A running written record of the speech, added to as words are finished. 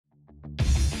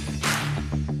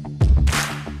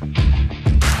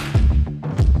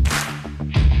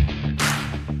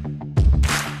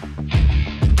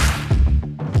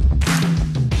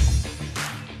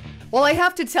Well, I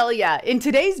have to tell you, in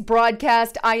today's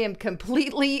broadcast, I am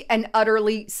completely and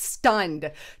utterly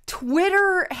stunned.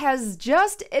 Twitter has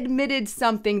just admitted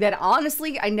something that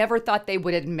honestly I never thought they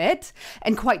would admit,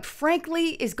 and quite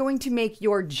frankly is going to make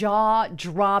your jaw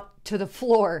drop to the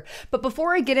floor. But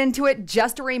before I get into it,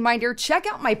 just a reminder, check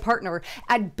out my partner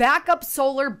at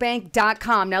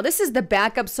backupsolarbank.com. Now, this is the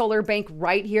Backup Solar Bank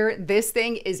right here. This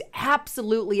thing is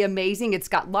absolutely amazing. It's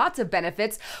got lots of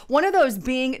benefits. One of those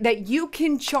being that you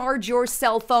can charge your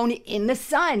cell phone in the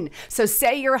sun. So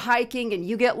say you're hiking and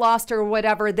you get lost or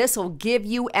whatever, this will give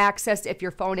you access if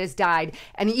your phone has died.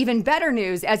 And even better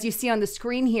news, as you see on the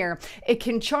screen here, it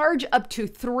can charge up to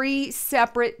 3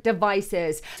 separate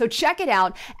devices. So check it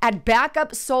out at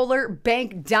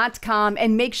backupsolarbank.com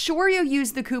and make sure you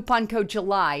use the coupon code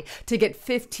July to get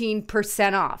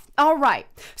 15% off. All right,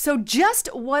 so just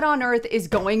what on earth is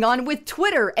going on with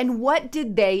Twitter and what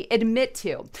did they admit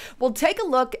to? Well, take a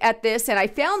look at this, and I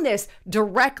found this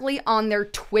directly on their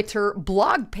Twitter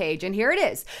blog page, and here it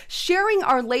is. Sharing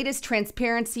our latest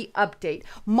transparency update,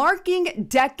 marking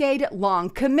decade-long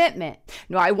commitment.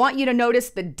 Now, I want you to notice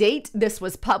the date this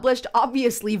was published,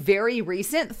 obviously very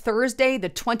recent, Thursday, the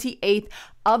 28th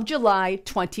of July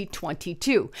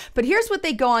 2022. But here's what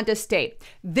they go on to state.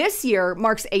 This year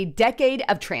marks a decade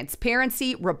of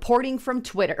transparency reporting from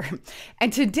Twitter.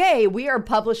 And today we are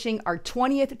publishing our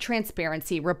 20th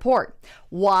transparency report.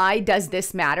 Why does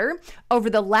this matter? Over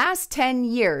the last 10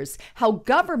 years, how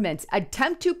governments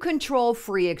attempt to control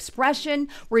free expression,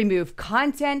 remove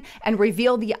content, and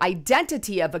reveal the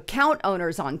identity of account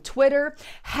owners on Twitter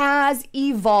has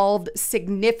evolved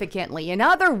significantly. In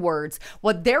other words,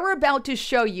 what they're about to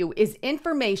show you is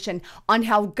information on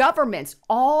how governments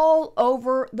all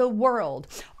over the world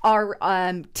are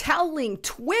telling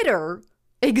Twitter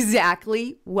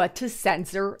exactly what to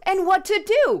censor and what to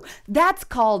do. That's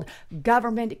called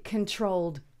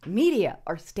government-controlled media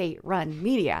or state-run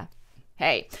media.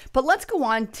 Hey, but let's go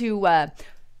on to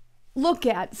look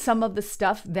at some of the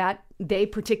stuff that they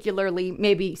particularly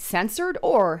maybe censored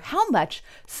or how much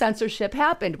censorship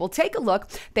happened. Well, take a look.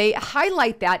 They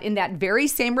highlight that in that very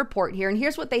same report here. And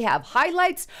here's what they have.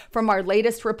 Highlights from our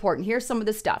latest report. And here's some of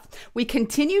the stuff. We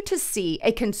continue to see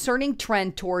a concerning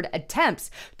trend toward attempts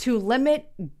to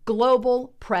limit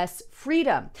global press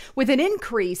freedom, with an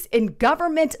increase in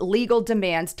government legal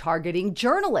demands targeting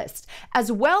journalists,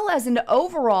 as well as an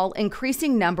overall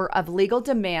increasing number of legal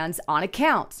demands on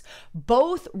accounts.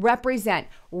 Both represent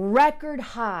record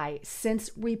high since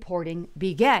reporting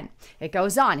began. It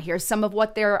goes on. Here's some of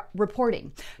what they're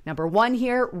reporting. Number one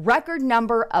here, record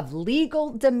number of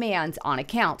legal demands on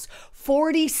accounts.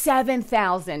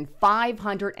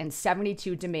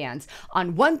 47,572 demands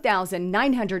on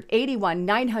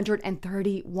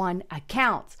 1,931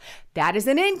 accounts. That is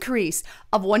an increase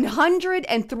of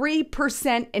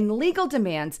 103% in legal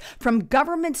demands from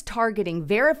governments targeting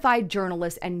verified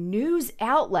journalists and news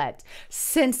outlets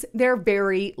since their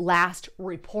very last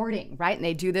reporting, right? And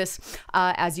they do this,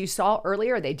 as you saw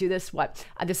earlier, they do this,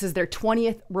 this is their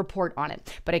 20th report on it.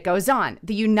 But it goes on.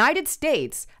 The United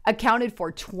States accounted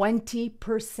for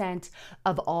 20%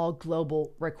 of all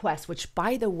global requests, which,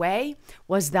 by the way,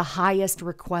 was the highest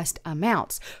request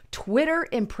amounts. Twitter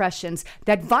impressions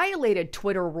that violated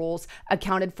Twitter rules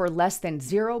accounted for less than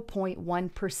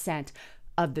 0.1%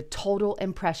 of the total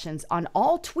impressions on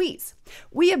all tweets.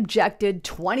 We objected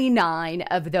 29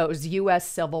 of those U.S.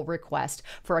 civil requests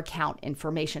for account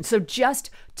information. So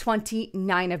just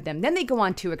 29 of them. Then they go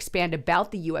on to expand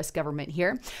about the U.S. government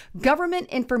here. Government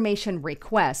information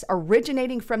requests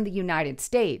originating from the United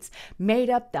States made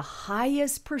up the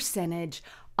highest percentage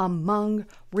among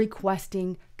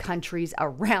requesting countries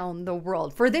around the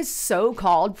world. For this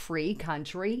so-called free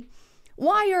country,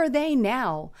 why are they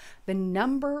now the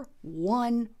number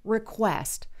one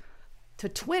request to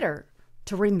Twitter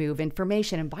to remove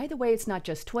information? And by the way, it's not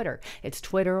just Twitter. It's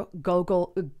Twitter,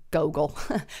 Google,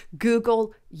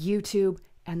 YouTube,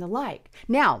 and the like.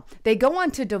 Now, they go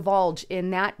on to divulge in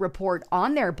that report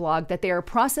on their blog that they are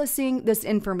processing this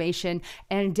information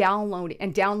and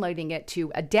downloading it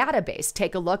to a database.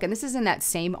 Take a look, and this is in that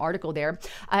same article there.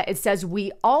 It says,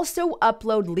 we also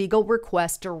upload legal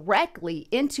requests directly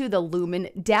into the Lumen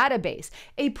database,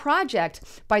 a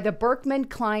project by the Berkman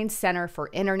Klein Center for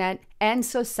Internet and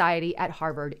Society at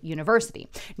Harvard University.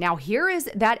 Now, here is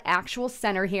that actual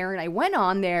center here, and I went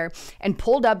on there and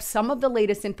pulled up some of the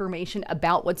latest information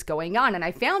about what's going on, and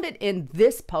I found it in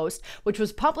this post, which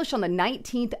was published on the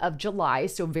 19th of July,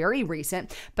 so very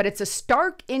recent, but it's a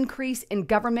stark increase in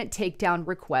government takedown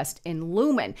requests in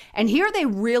Lumen. And here they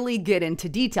really get into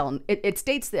detail. It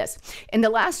states this: in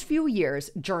the last few years,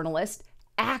 journalists,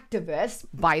 activists,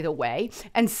 by the way,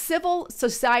 and civil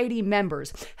society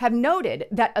members have noted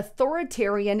that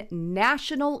authoritarian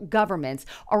national governments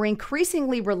are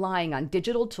increasingly relying on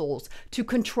digital tools to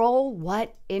control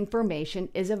what information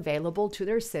is available to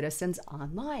their citizens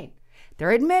online.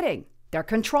 They're admitting they're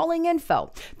controlling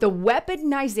info. The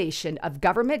weaponization of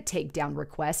government takedown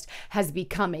requests has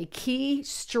become a key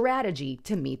strategy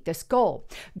to meet this goal.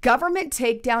 Government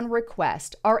takedown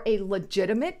requests are a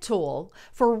legitimate tool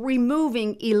for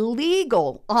removing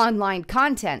illegal online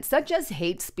content, such as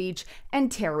hate speech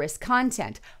and terrorist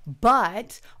content,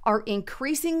 but are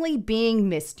increasingly being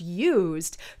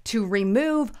misused to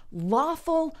remove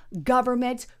lawful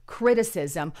government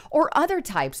criticism or other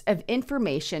types of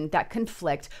information that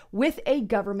conflict with a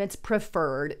government's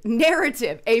preferred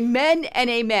narrative. Amen and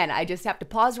amen. I just have to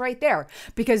pause right there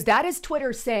because that is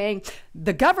Twitter saying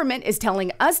the government is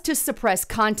telling us to suppress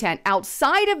content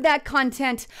outside of that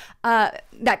content,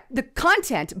 that the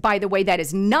content, by the way, that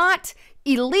is not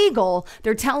illegal.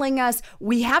 They're telling us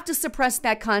we have to suppress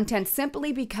that content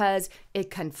simply because it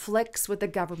conflicts with the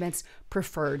government's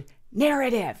preferred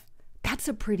narrative. That's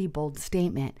a pretty bold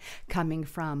statement coming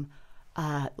from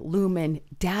Lumen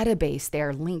database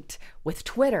there linked with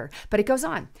Twitter. But it goes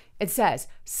on. It says,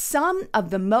 some of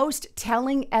the most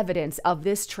telling evidence of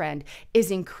this trend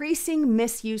is increasing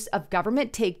misuse of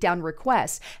government takedown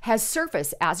requests has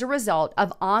surfaced as a result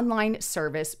of online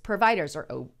service providers, or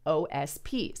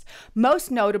OSPs, most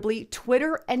notably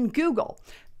Twitter and Google,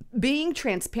 being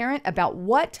transparent about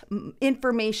what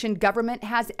information government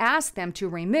has asked them to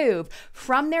remove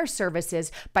from their services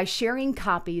by sharing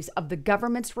copies of the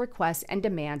government's requests and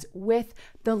demands with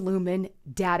the Lumen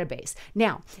database.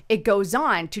 Now, it goes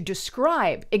on to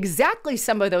describe exactly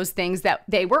some of those things that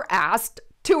they were asked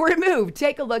to remove.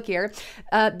 Take a look here.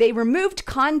 They removed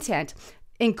content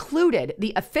included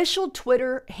the official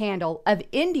Twitter handle of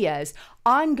India's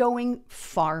ongoing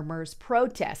farmers'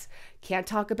 protests. Can't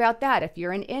talk about that if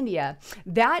you're in India.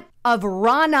 That of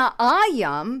Rana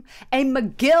Ayam, a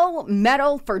McGill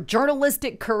Medal for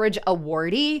Journalistic Courage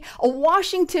awardee, a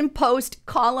Washington Post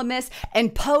columnist,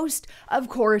 and post, of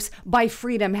course, by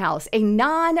Freedom House, a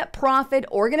non-profit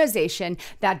organization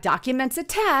that documents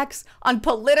attacks on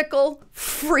political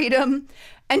freedom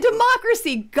and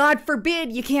democracy. God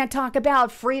forbid you can't talk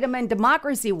about freedom and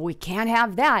democracy. We can't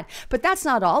have that. But that's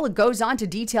not all. It goes on to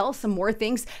detail some more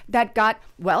things that got,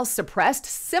 well, suppressed.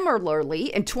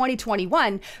 Similarly, in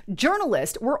 2021,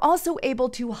 journalists were also able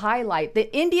to highlight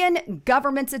the Indian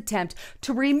government's attempt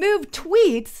to remove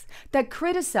tweets that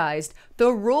criticized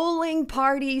the ruling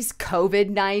party's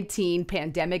COVID-19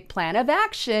 pandemic plan of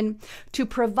action to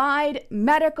provide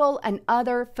medical and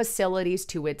other facilities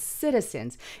to its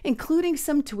citizens, including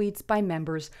some tweets by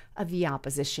members of the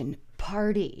opposition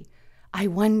party. I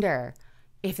wonder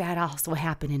if that also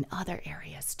happened in other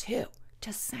areas too.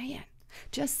 Just saying.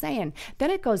 Just saying.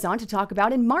 Then it goes on to talk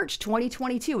about in March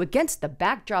 2022, against the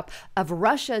backdrop of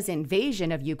Russia's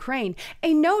invasion of Ukraine,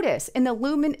 a notice in the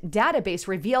Lumen database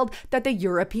revealed that the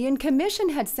European Commission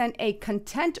had sent a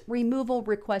content removal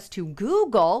request to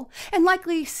Google and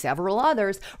likely several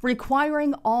others,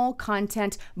 requiring all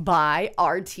content by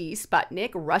RT,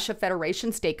 Sputnik, Russia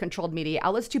Federation, state-controlled media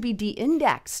outlets to be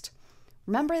de-indexed.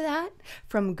 Remember that?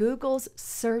 From Google's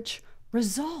search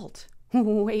result.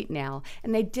 Wait now.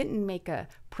 And they didn't make a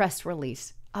press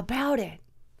release about it.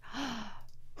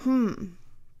 I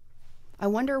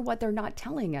wonder what they're not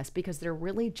telling us, because they're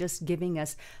really just giving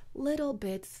us little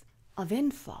bits of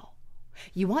info.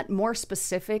 You want more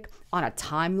specific on a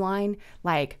timeline,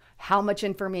 like how much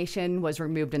information was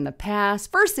removed in the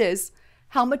past versus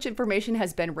how much information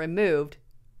has been removed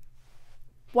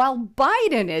while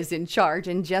Biden is in charge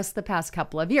in just the past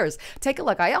couple of years. Take a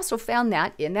look. I also found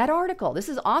that in that article. This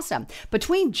is awesome.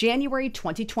 Between January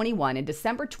 2021 and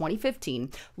December 2015,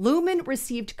 Lumen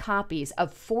received copies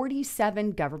of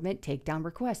 47 government takedown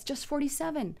requests, just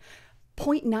 47.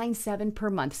 0.97 per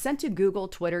month sent to Google,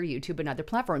 Twitter, YouTube, and other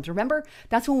platforms. Remember,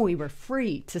 that's when we were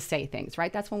free to say things,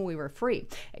 right? That's when we were free.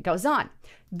 It goes on.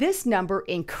 This number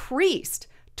increased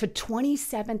to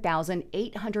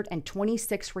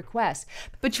 27,826 requests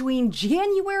between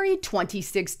January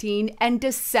 2016 and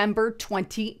December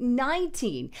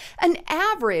 2019, an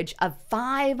average of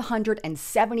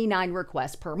 579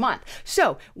 requests per month.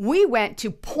 So we went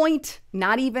to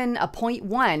not even a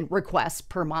 0.1 requests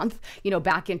per month,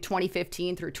 back in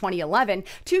 2015 through 2011,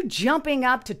 to jumping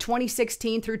up to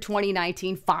 2016 through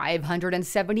 2019,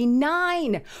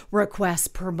 579 requests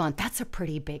per month. That's a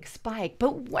pretty big spike.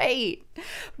 But wait,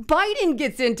 Biden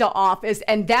gets into office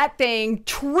and that thing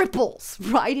triples.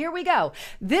 Right, here we go.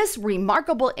 This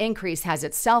remarkable increase has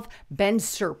itself been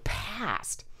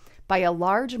surpassed by a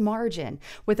large margin,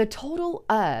 with a total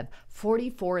of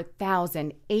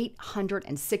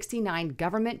 44,869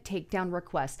 government takedown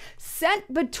requests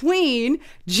sent between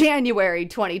January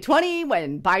 2020,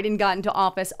 when Biden got into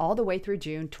office, all the way through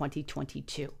June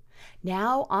 2022.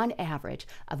 Now on average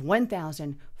of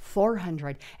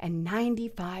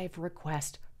 1,495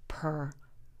 requests per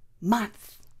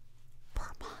month.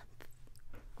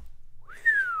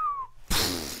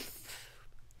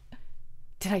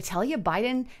 Did I tell you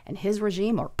Biden and his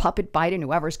regime, or Puppet Biden,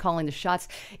 whoever's calling the shots,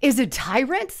 is a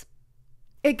tyrant?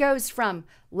 It goes from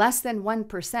less than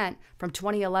 1% from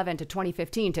 2011 to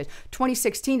 2015 to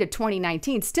 2016 to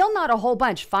 2019. Still not a whole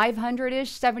bunch,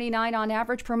 500-ish, 79 on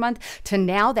average per month, to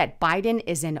now that Biden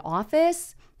is in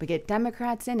office, we get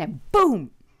Democrats in and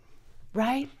boom,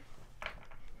 right?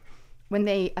 When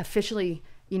they officially,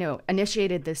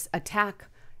 initiated this attack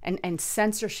and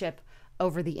censorship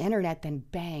over the internet, then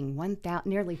bang,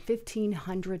 nearly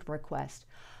 1,500 requests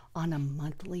on a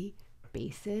monthly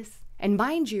basis. And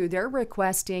mind you, they're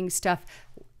requesting stuff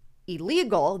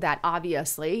illegal that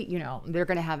obviously, they're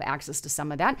going to have access to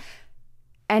some of that,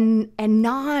 and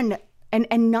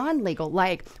non-legal,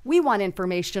 like we want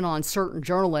information on certain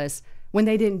journalists when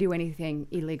they didn't do anything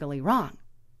illegally wrong,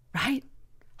 right?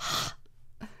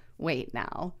 Wait,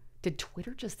 now, did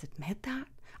Twitter just admit that?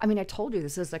 I mean, I told you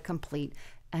this is a complete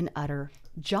and utter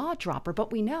jaw dropper,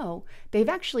 but we know they've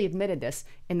actually admitted this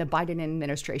in the Biden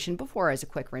administration before. As a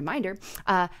quick reminder,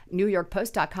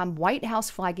 NewYorkPost.com, White House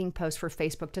flagging post for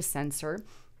Facebook to censor,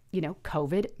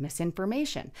 COVID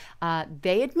misinformation.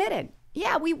 They admitted,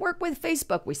 yeah, we work with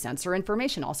Facebook. We censor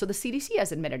information. Also, the CDC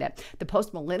has admitted it. The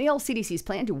post-millennial CDC's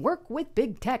plan to work with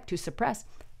big tech to suppress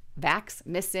vax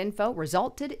misinfo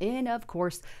resulted in, of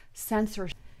course,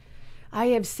 censorship. I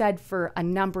have said for a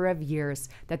number of years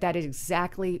that is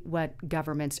exactly what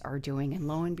governments are doing. And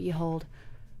lo and behold,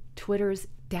 Twitter's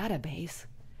database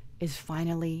is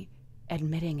finally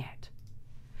admitting it.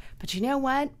 But you know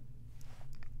what?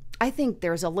 I think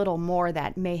there's a little more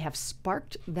that may have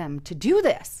sparked them to do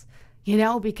this,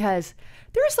 because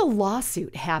there's a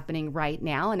lawsuit happening right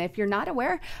now. And if you're not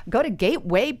aware, go to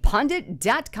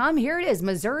gatewaypundit.com. Here it is.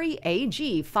 Missouri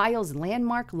AG files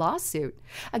landmark lawsuit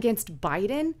against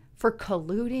Biden for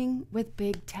colluding with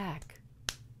big tech.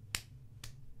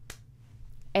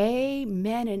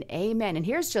 Amen and amen. And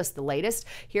here's just the latest.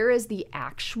 Here is the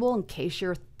actual, in case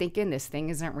you're thinking this thing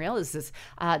isn't real, this is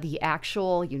the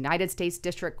actual United States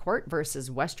District Court versus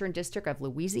Western District of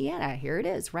Louisiana. Here it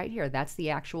is right here. That's the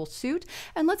actual suit.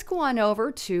 And let's go on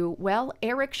over to,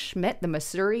 Eric Schmidt, the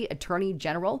Missouri Attorney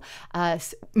General,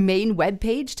 main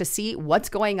webpage to see what's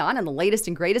going on and the latest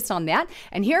and greatest on that.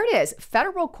 And here it is.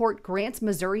 Federal court grants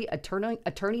Missouri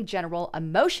Attorney General a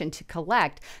motion to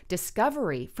collect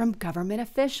discovery from government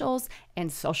officials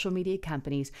and social media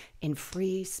companies in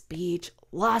free speech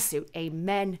lawsuit.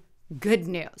 Amen. Good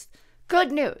news.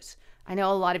 Good news. I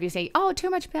know a lot of you say, oh, too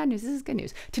much bad news. This is good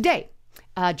news. Today,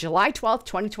 July 12th,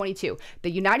 2022, the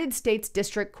United States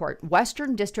District Court,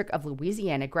 Western District of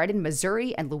Louisiana, granted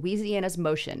Missouri and Louisiana's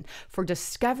motion for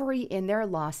discovery in their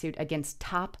lawsuit against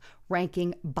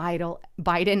top-ranking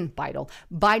Biden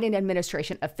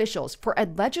administration officials for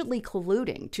allegedly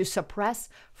colluding to suppress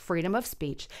freedom of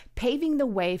speech, paving the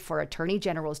way for attorney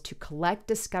generals to collect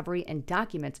discovery and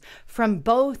documents from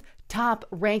both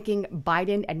top-ranking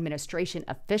Biden administration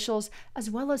officials, as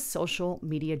well as social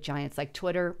media giants like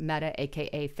Twitter, Meta,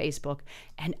 aka Facebook,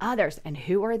 and others. And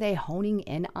who are they honing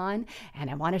in on? And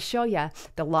I want to show you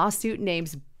the lawsuit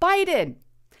names Biden,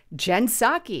 Jen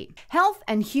Psaki, Health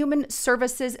and Human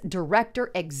Services Director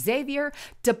Xavier,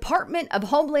 Department of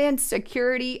Homeland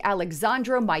Security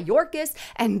Alexandra Mayorkas,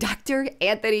 and Dr.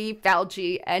 Anthony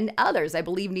Fauci, and others. I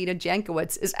believe Nina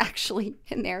Jankowicz is actually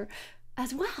in there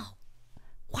as well.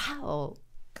 Wow.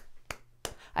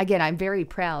 Again, I'm very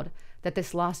proud that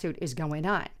this lawsuit is going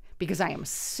on because I am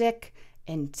sick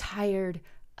and tired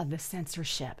of the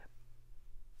censorship.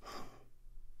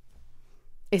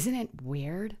 Isn't it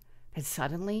weird that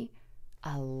suddenly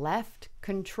a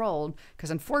left-controlled,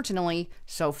 because unfortunately,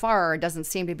 so far, it doesn't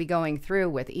seem to be going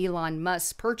through with Elon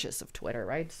Musk's purchase of Twitter,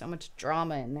 right? So much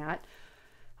drama in that.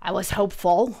 I was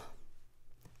hopeful,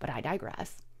 but I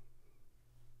digress.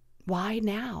 Why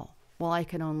now? Well, I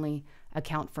can only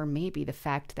account for maybe the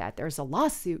fact that there's a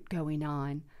lawsuit going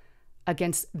on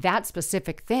against that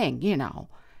specific thing,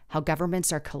 how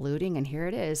governments are colluding. And here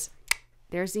it is.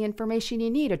 There's the information you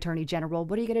need, Attorney General.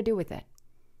 What are you going to do with it?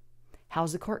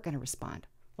 How's the court going to respond?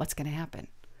 What's going to happen?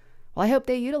 Well, I hope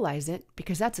they utilize it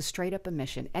because that's a straight up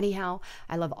omission. Anyhow,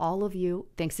 I love all of you.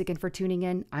 Thanks again for tuning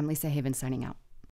in. I'm Lisa Haven signing out.